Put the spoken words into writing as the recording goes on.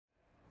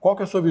qual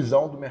que é a sua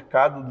visão do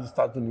mercado dos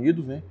Estados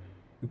Unidos, né?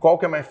 E qual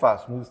que é mais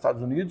fácil, nos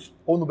Estados Unidos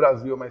ou no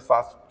Brasil é mais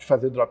fácil de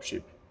fazer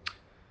dropship?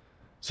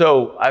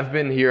 So I've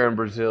been here in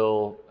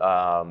Brazil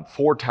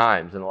 4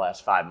 times in the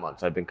last 5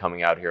 months. I've been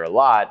coming out here a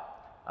lot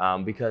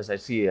because I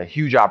see a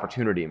huge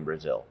opportunity in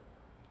Brazil.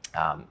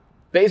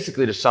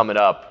 Basically, to sum it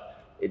up,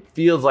 it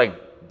feels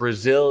like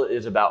Brazil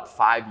is about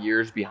 5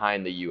 years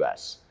behind the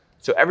US.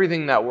 So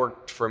everything that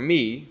worked for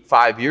me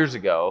 5 years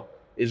ago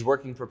is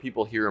working for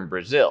people here in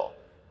Brazil.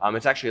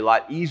 It's actually a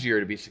lot easier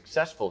to be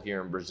successful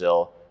here in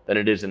Brazil than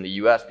it is in the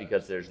US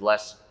because there's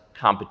less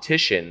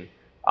competition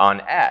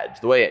on ads.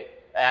 The way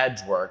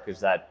ads work is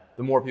that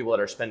the more people that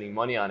are spending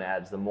money on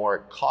ads, the more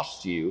it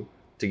costs you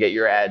to get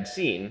your ad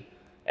seen.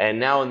 And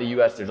now in the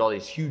US, there's all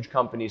these huge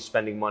companies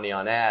spending money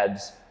on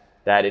ads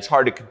that it's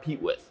hard to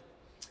compete with.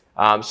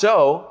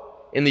 So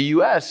in the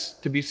US,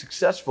 to be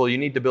successful, you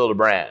need to build a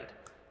brand.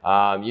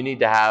 You need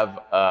to have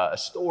a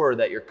store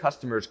that your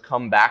customers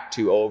come back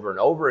to over and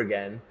over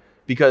again,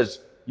 because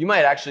you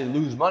might actually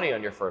lose money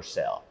on your first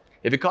sale.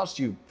 If it costs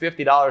you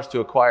 $50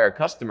 to acquire a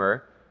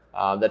customer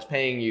that's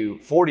paying you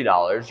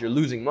 $40, you're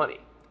losing money.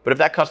 But if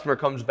that customer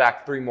comes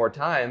back 3 more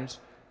times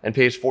and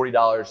pays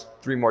 $40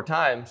 3 more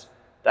times,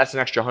 that's an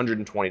extra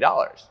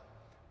 $120.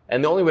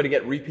 And the only way to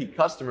get repeat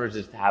customers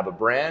is to have a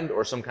brand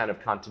or some kind of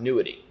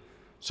continuity.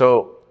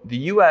 So the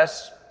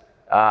US,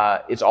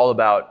 it's all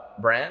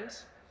about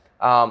brands.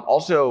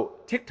 Also,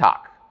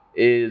 TikTok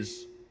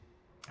is,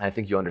 I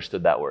think you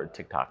understood that word,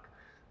 TikTok.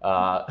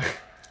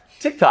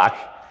 TikTok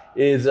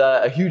is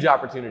a huge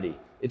opportunity.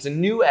 It's a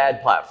new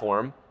ad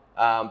platform.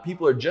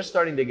 People are just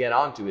starting to get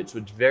onto it, so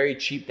it's very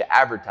cheap to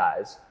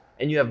advertise.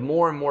 And you have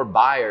more and more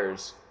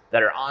buyers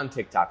that are on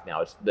TikTok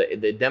now. It's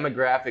the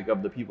demographic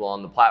of the people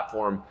on the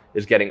platform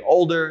is getting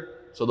older,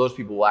 so those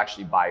people will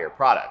actually buy your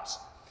products.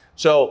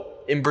 So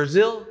in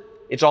Brazil,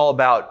 it's all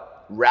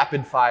about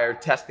rapid fire,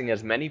 testing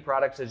as many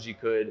products as you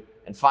could,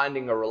 and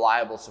finding a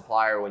reliable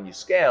supplier when you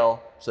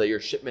scale so that your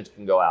shipments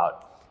can go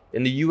out.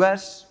 In the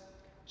US,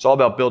 it's all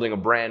about building a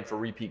brand for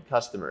repeat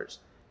customers.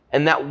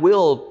 And that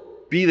will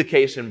be the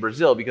case in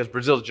Brazil because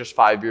Brazil is just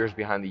 5 years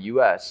behind the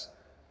US.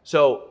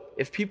 So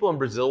if people in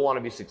Brazil want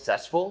to be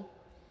successful,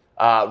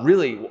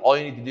 really all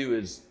you need to do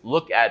is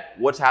look at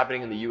what's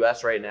happening in the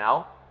US right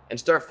now and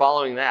start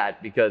following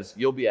that, because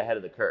you'll be ahead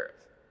of the curve.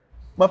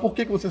 Mas por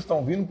que vocês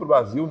estão vindo para o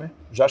Brasil, né?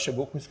 Já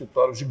chegou com um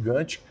escritório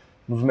gigante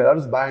nos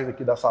melhores bairros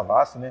aqui da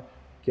Savassi, né?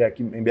 Que é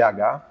aqui em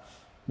BH.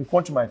 Me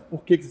conte mais,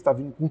 por que você está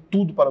vindo com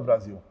tudo para o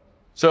Brasil?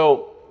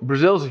 So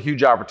Brazil is a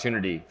huge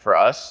opportunity for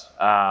us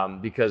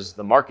because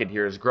the market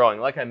here is growing.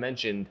 Like I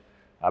mentioned,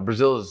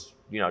 Brazil is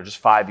just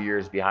 5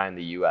 years behind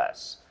the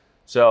US.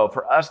 So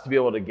for us to be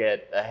able to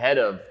get ahead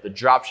of the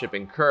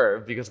dropshipping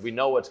curve, because we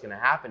know what's going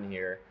to happen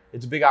here,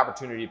 it's a big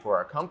opportunity for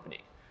our company.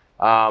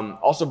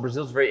 Also,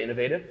 Brazil is very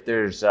innovative.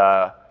 There's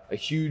a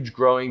huge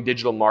growing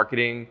digital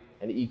marketing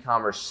and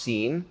e-commerce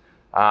scene.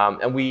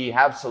 And we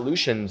have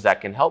solutions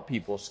that can help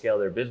people scale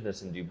their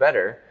business and do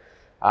better.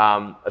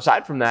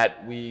 Aside from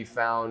that, we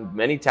found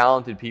many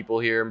talented people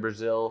here in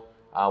Brazil.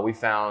 We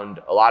found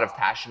a lot of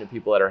passionate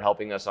people that are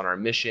helping us on our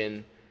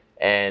mission.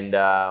 And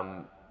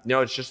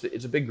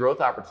it's a big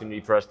growth opportunity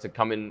for us to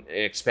come in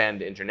and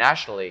expand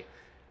internationally.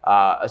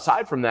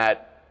 Aside from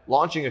that,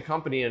 launching a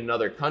company in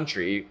another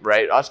country,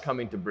 right? Us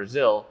coming to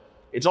Brazil,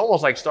 it's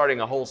almost like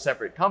starting a whole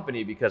separate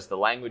company because the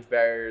language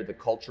barrier, the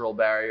cultural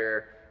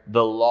barrier,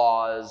 the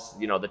laws,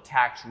 the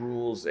tax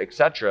rules,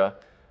 etc.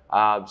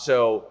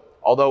 So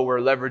although we're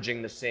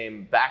leveraging the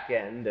same back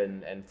end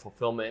and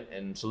fulfillment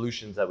and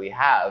solutions that we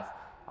have,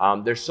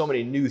 there's so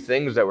many new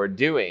things that we're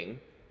doing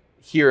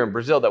here in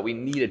Brazil that we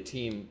need a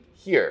team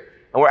here.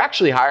 And we're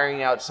actually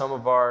hiring out some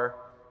of our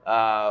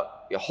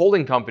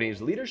holding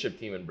company's leadership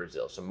team in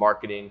Brazil, some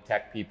marketing,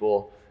 tech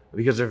people,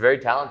 because they're very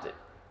talented.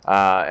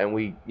 And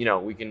we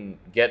can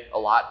get a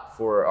lot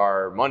for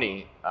our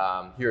money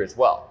here as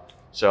well.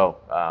 So,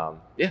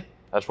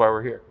 that's why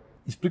we're here.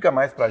 Explica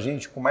mais pra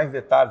gente, com mais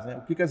detalhes,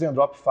 né? O que a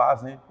Zendrop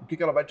faz, né? O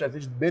que ela vai trazer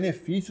de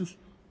benefícios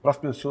para as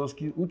pessoas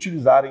que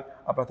utilizarem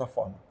a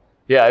plataforma.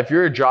 Yeah, if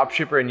you're a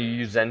dropshipper and you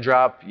use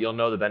Zendrop, you'll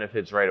know the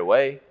benefits right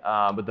away.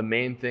 But the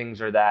main things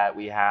are that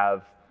we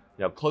have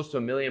close to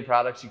 1 million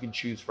products you can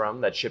choose from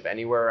that ship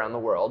anywhere around the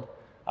world.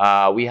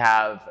 We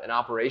have an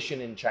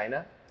operation in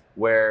China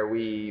where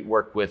we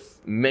work with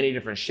many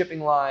different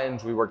shipping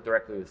lines. We work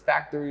directly with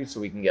factories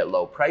so we can get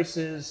low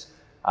prices.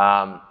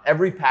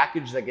 Every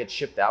package that gets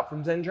shipped out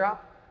from Zendrop,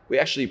 we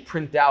actually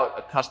print out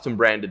a custom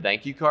branded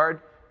thank you card,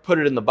 put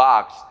it in the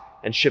box,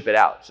 and ship it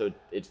out. So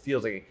it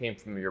feels like it came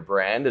from your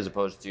brand as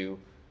opposed to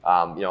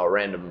a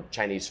random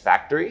Chinese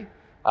factory.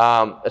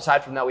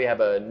 Aside from that, we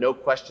have a no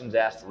questions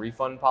asked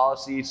refund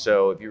policy.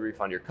 So if you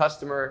refund your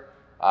customer,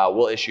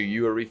 we'll issue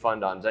you a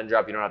refund on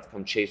Zendrop. You don't have to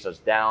come chase us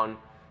down.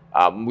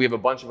 We have a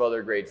bunch of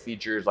other great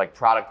features like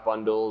product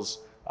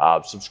bundles,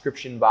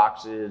 subscription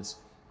boxes,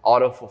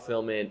 auto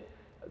fulfillment.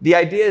 The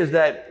idea is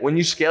that when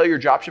you scale your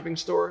dropshipping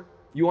store,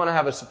 you want to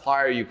have a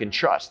supplier you can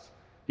trust.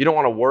 You don't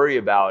want to worry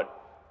about,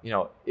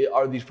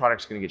 are these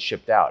products going to get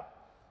shipped out?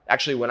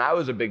 Actually, when I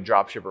was a big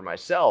dropshipper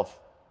myself,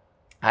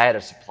 I had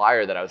a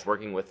supplier that I was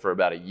working with for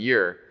about a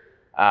year,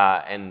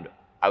 and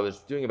I was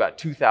doing about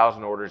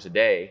 2,000 orders a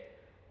day,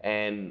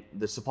 and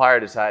the supplier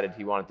decided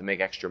he wanted to make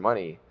extra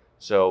money,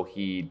 so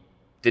he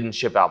didn't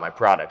ship out my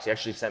products. He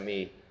actually sent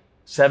me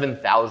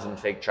 7,000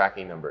 fake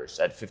tracking numbers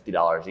at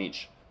 $50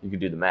 each. You could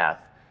do the math.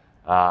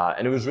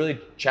 And it was really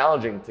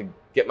challenging to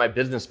get my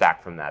business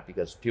back from that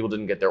because people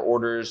didn't get their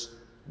orders.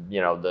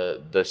 You know,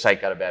 the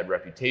site got a bad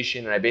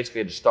reputation, and I basically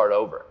had to start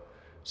over.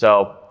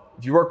 So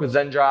if you work with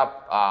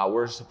Zendrop,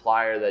 we're a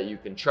supplier that you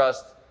can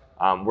trust.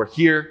 We're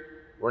here.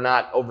 We're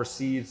not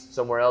overseas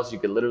somewhere else. You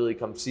could literally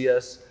come see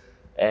us.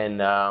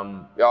 And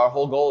our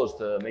whole goal is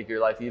to make your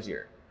life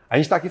easier. A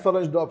gente está aqui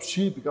falando de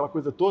dropship, aquela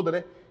coisa toda,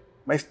 né?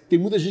 Mas tem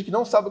muita gente que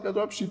não sabe o que é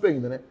dropship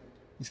ainda, né?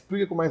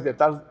 Explica com mais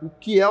detalhes o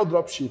que é o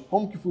dropship,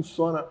 como que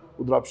funciona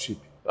o dropship.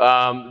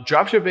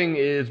 Dropshipping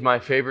is my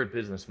favorite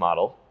business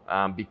model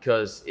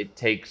because it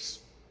takes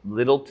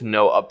little to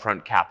no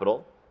upfront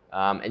capital,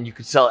 and you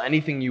can sell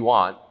anything you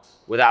want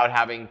without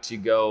having to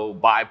go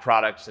buy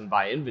products and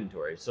buy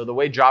inventory. So the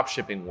way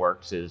dropshipping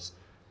works is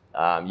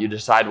you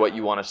decide what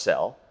you want to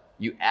sell,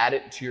 you add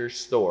it to your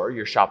store,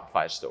 your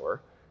Shopify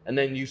store, and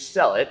then you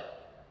sell it,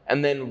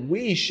 and then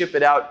we ship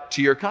it out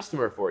to your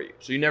customer for you.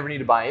 So you never need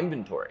to buy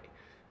inventory.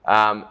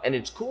 And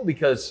it's cool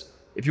because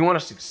if you want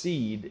to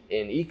succeed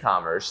in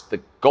e-commerce, the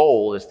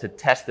goal is to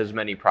test as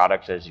many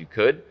products as you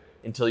could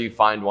until you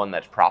find one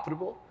that's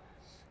profitable.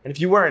 And if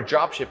you weren't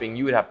dropshipping,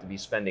 you would have to be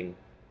spending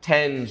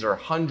tens or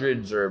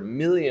hundreds or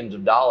millions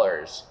of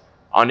dollars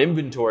on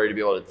inventory to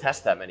be able to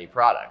test that many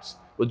products.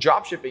 With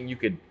dropshipping, you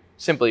could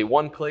simply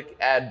one click,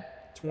 add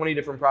 20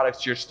 different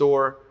products to your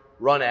store,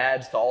 run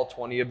ads to all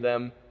 20 of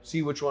them,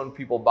 see which one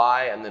people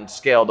buy, and then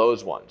scale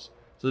those ones.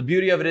 So the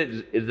beauty of it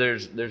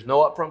is there's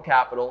no upfront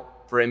capital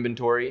for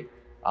inventory.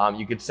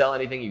 You could sell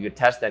anything, you could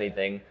test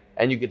anything,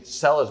 and you could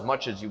sell as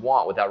much as you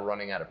want without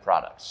running out of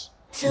products.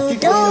 So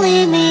don't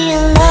leave me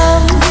alone.